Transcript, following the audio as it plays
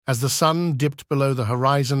As the sun dipped below the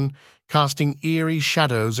horizon, casting eerie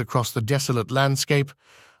shadows across the desolate landscape,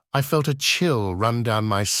 I felt a chill run down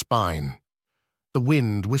my spine. The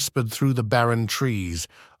wind whispered through the barren trees,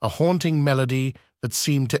 a haunting melody that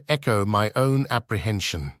seemed to echo my own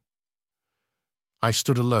apprehension. I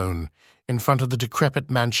stood alone, in front of the decrepit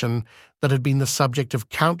mansion that had been the subject of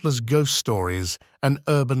countless ghost stories and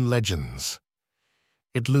urban legends.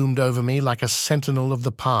 It loomed over me like a sentinel of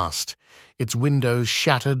the past, its windows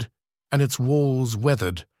shattered and its walls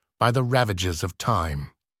weathered by the ravages of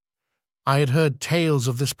time. I had heard tales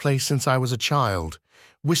of this place since I was a child,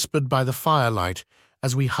 whispered by the firelight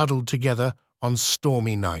as we huddled together on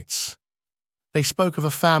stormy nights. They spoke of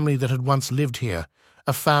a family that had once lived here,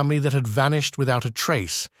 a family that had vanished without a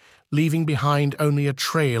trace, leaving behind only a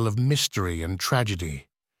trail of mystery and tragedy.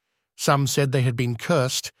 Some said they had been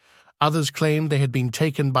cursed, others claimed they had been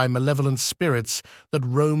taken by malevolent spirits that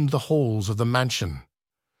roamed the halls of the mansion.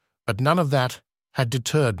 But none of that had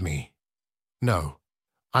deterred me. No,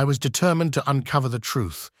 I was determined to uncover the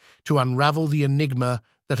truth, to unravel the enigma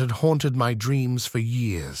that had haunted my dreams for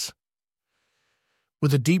years.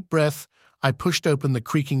 With a deep breath, I pushed open the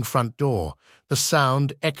creaking front door, the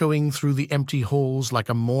sound echoing through the empty halls like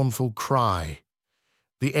a mournful cry.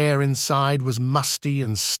 The air inside was musty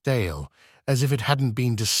and stale, as if it hadn't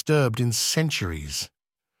been disturbed in centuries.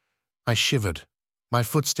 I shivered, my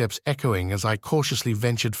footsteps echoing as I cautiously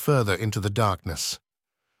ventured further into the darkness.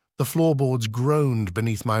 The floorboards groaned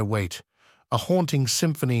beneath my weight, a haunting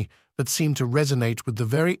symphony that seemed to resonate with the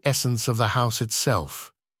very essence of the house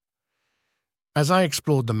itself. As I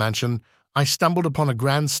explored the mansion, I stumbled upon a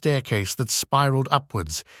grand staircase that spiraled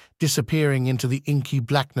upwards, disappearing into the inky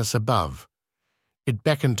blackness above. It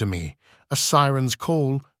beckoned to me, a siren's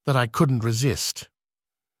call that I couldn't resist.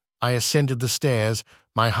 I ascended the stairs,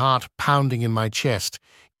 my heart pounding in my chest,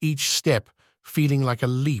 each step feeling like a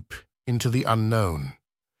leap into the unknown.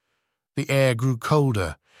 The air grew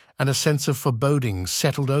colder, and a sense of foreboding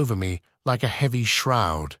settled over me like a heavy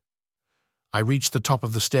shroud. I reached the top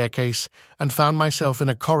of the staircase and found myself in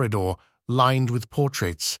a corridor lined with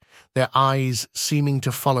portraits, their eyes seeming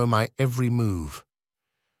to follow my every move.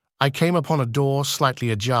 I came upon a door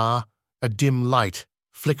slightly ajar, a dim light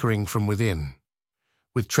flickering from within.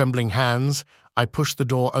 With trembling hands, I pushed the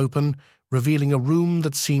door open, revealing a room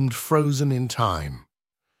that seemed frozen in time.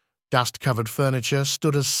 Dust-covered furniture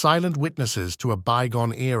stood as silent witnesses to a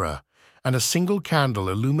bygone era, and a single candle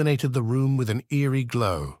illuminated the room with an eerie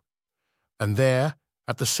glow. And there,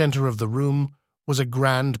 at the center of the room, was a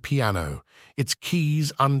grand piano, its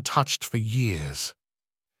keys untouched for years.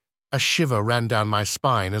 A shiver ran down my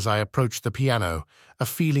spine as I approached the piano, a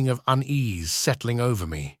feeling of unease settling over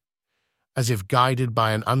me. As if guided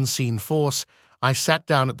by an unseen force, I sat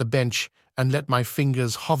down at the bench and let my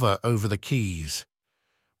fingers hover over the keys.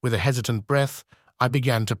 With a hesitant breath, I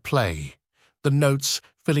began to play, the notes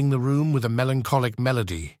filling the room with a melancholic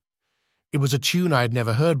melody. It was a tune I had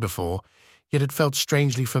never heard before, yet it felt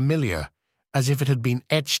strangely familiar, as if it had been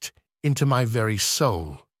etched into my very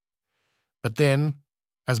soul. But then,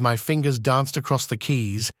 as my fingers danced across the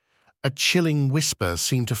keys, a chilling whisper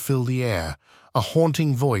seemed to fill the air, a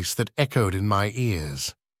haunting voice that echoed in my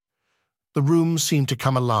ears. The room seemed to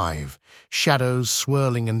come alive, shadows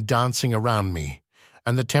swirling and dancing around me,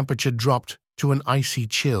 and the temperature dropped to an icy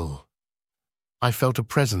chill. I felt a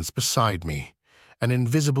presence beside me, an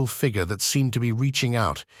invisible figure that seemed to be reaching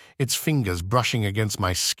out, its fingers brushing against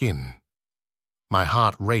my skin. My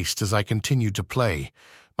heart raced as I continued to play,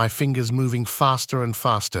 my fingers moving faster and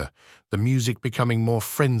faster, the music becoming more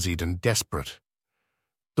frenzied and desperate.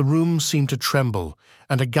 The room seemed to tremble,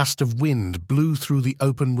 and a gust of wind blew through the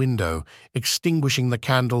open window, extinguishing the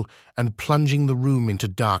candle and plunging the room into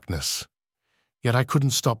darkness. Yet I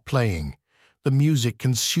couldn't stop playing, the music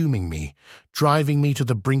consuming me, driving me to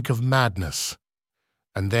the brink of madness.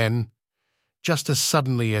 And then, just as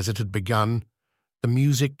suddenly as it had begun, the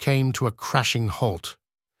music came to a crashing halt.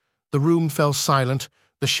 The room fell silent,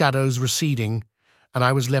 the shadows receding, and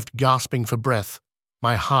I was left gasping for breath,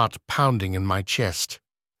 my heart pounding in my chest.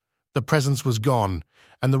 The presence was gone,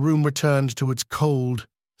 and the room returned to its cold,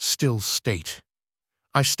 still state.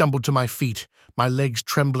 I stumbled to my feet, my legs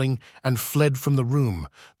trembling, and fled from the room,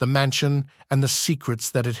 the mansion, and the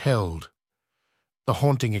secrets that it held. The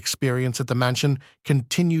haunting experience at the mansion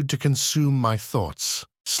continued to consume my thoughts.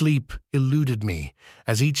 Sleep eluded me,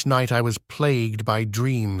 as each night I was plagued by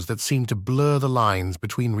dreams that seemed to blur the lines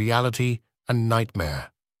between reality and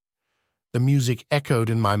nightmare. The music echoed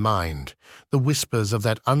in my mind, the whispers of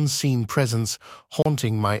that unseen presence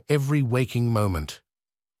haunting my every waking moment.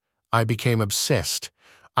 I became obsessed,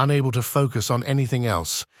 unable to focus on anything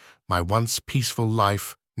else, my once peaceful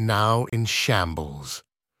life now in shambles.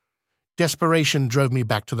 Desperation drove me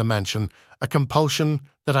back to the mansion, a compulsion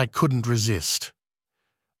that I couldn't resist.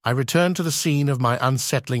 I returned to the scene of my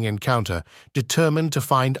unsettling encounter, determined to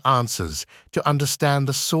find answers, to understand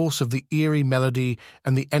the source of the eerie melody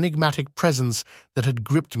and the enigmatic presence that had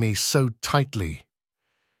gripped me so tightly.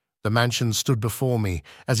 The mansion stood before me,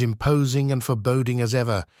 as imposing and foreboding as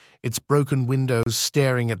ever, its broken windows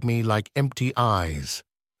staring at me like empty eyes.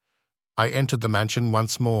 I entered the mansion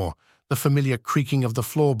once more, the familiar creaking of the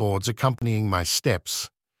floorboards accompanying my steps.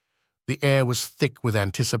 The air was thick with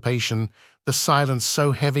anticipation, the silence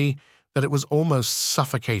so heavy that it was almost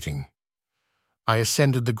suffocating. I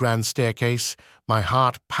ascended the grand staircase, my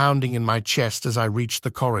heart pounding in my chest as I reached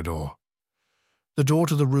the corridor. The door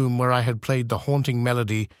to the room where I had played the haunting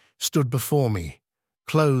melody stood before me,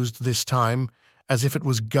 closed this time, as if it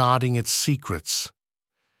was guarding its secrets.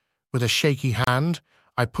 With a shaky hand,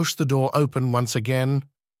 I pushed the door open once again,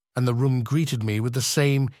 and the room greeted me with the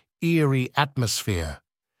same eerie atmosphere.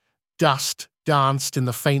 Dust danced in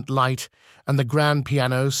the faint light, and the grand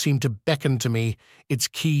piano seemed to beckon to me, its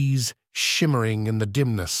keys shimmering in the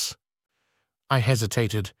dimness. I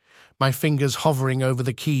hesitated, my fingers hovering over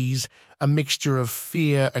the keys, a mixture of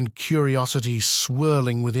fear and curiosity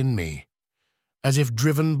swirling within me. As if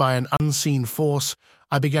driven by an unseen force,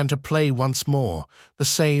 I began to play once more, the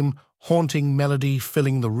same haunting melody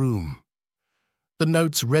filling the room. The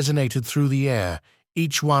notes resonated through the air,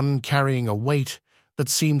 each one carrying a weight that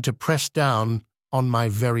seemed to press down on my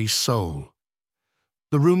very soul.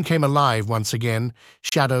 The room came alive once again,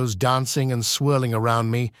 shadows dancing and swirling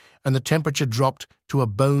around me, and the temperature dropped to a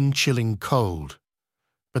bone-chilling cold.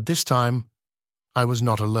 But this time, I was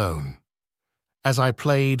not alone. As I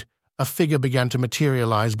played, a figure began to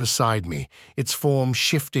materialize beside me, its form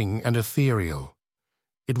shifting and ethereal.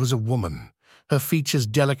 It was a woman, her features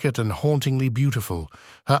delicate and hauntingly beautiful,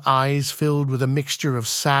 her eyes filled with a mixture of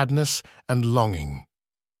sadness and longing.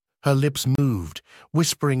 Her lips moved,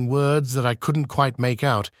 whispering words that I couldn't quite make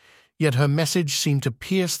out, yet her message seemed to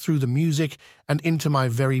pierce through the music and into my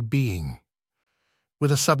very being.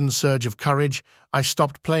 With a sudden surge of courage, I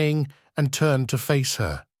stopped playing and turned to face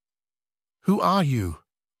her. "Who are you?"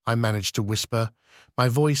 I managed to whisper, my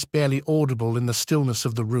voice barely audible in the stillness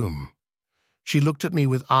of the room. She looked at me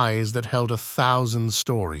with eyes that held 1,000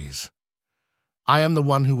 stories. "I am the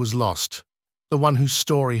one who was lost, the one whose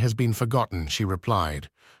story has been forgotten," she replied,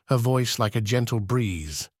 her voice like a gentle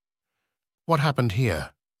breeze. "What happened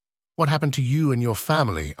here? What happened to you and your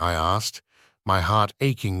family?" I asked, my heart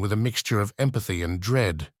aching with a mixture of empathy and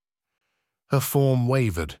dread. Her form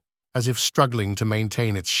wavered, as if struggling to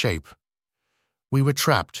maintain its shape. "We were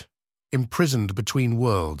trapped, imprisoned between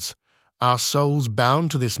worlds, our souls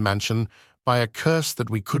bound to this mansion by a curse that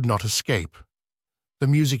we could not escape. The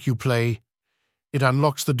music you play, it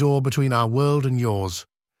unlocks the door between our world and yours,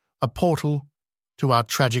 a portal to our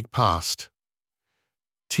tragic past."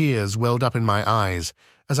 Tears welled up in my eyes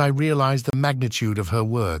as I realized the magnitude of her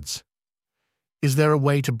words. "Is there a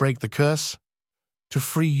way to break the curse? To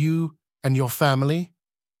free you and your family?"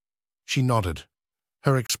 She nodded,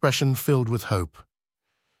 her expression filled with hope.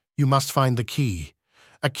 "You must find the key,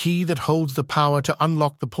 a key that holds the power to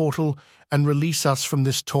unlock the portal and release us from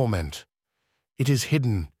this torment. It is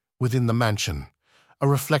hidden within the mansion, a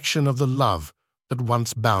reflection of the love that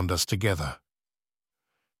once bound us together."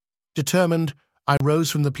 Determined, I rose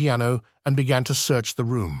from the piano and began to search the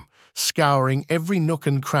room, scouring every nook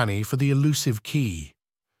and cranny for the elusive key.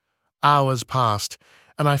 Hours passed,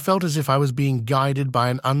 and I felt as if I was being guided by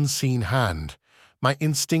an unseen hand, my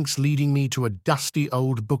instincts leading me to a dusty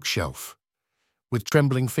old bookshelf. With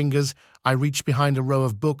trembling fingers, I reached behind a row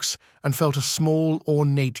of books and felt a small,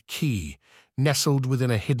 ornate key nestled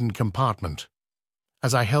within a hidden compartment.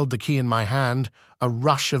 As I held the key in my hand, a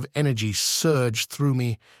rush of energy surged through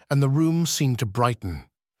me, and the room seemed to brighten.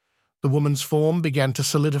 The woman's form began to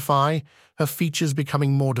solidify, her features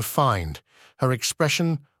becoming more defined, her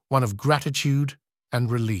expression one of gratitude and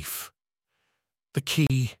relief. "The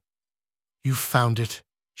key. You found it,"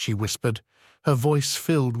 she whispered, her voice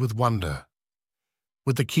filled with wonder.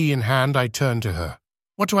 With the key in hand, I turned to her.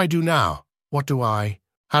 "What do I do now?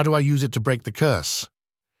 How do I use it to break the curse?"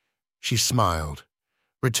 She smiled.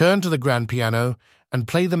 "Return to the grand piano and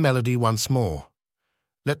play the melody once more.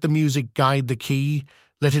 Let the music guide the key,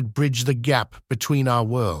 let it bridge the gap between our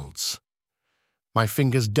worlds." My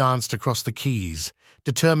fingers danced across the keys,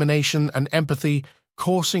 determination and empathy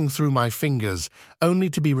coursing through my fingers, only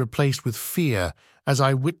to be replaced with fear as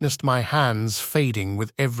I witnessed my hands fading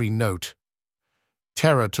with every note.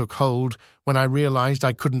 Terror took hold when I realized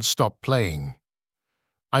I couldn't stop playing.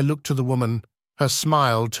 I looked to the woman, her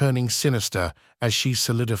smile turning sinister as she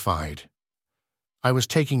solidified. I was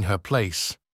taking her place,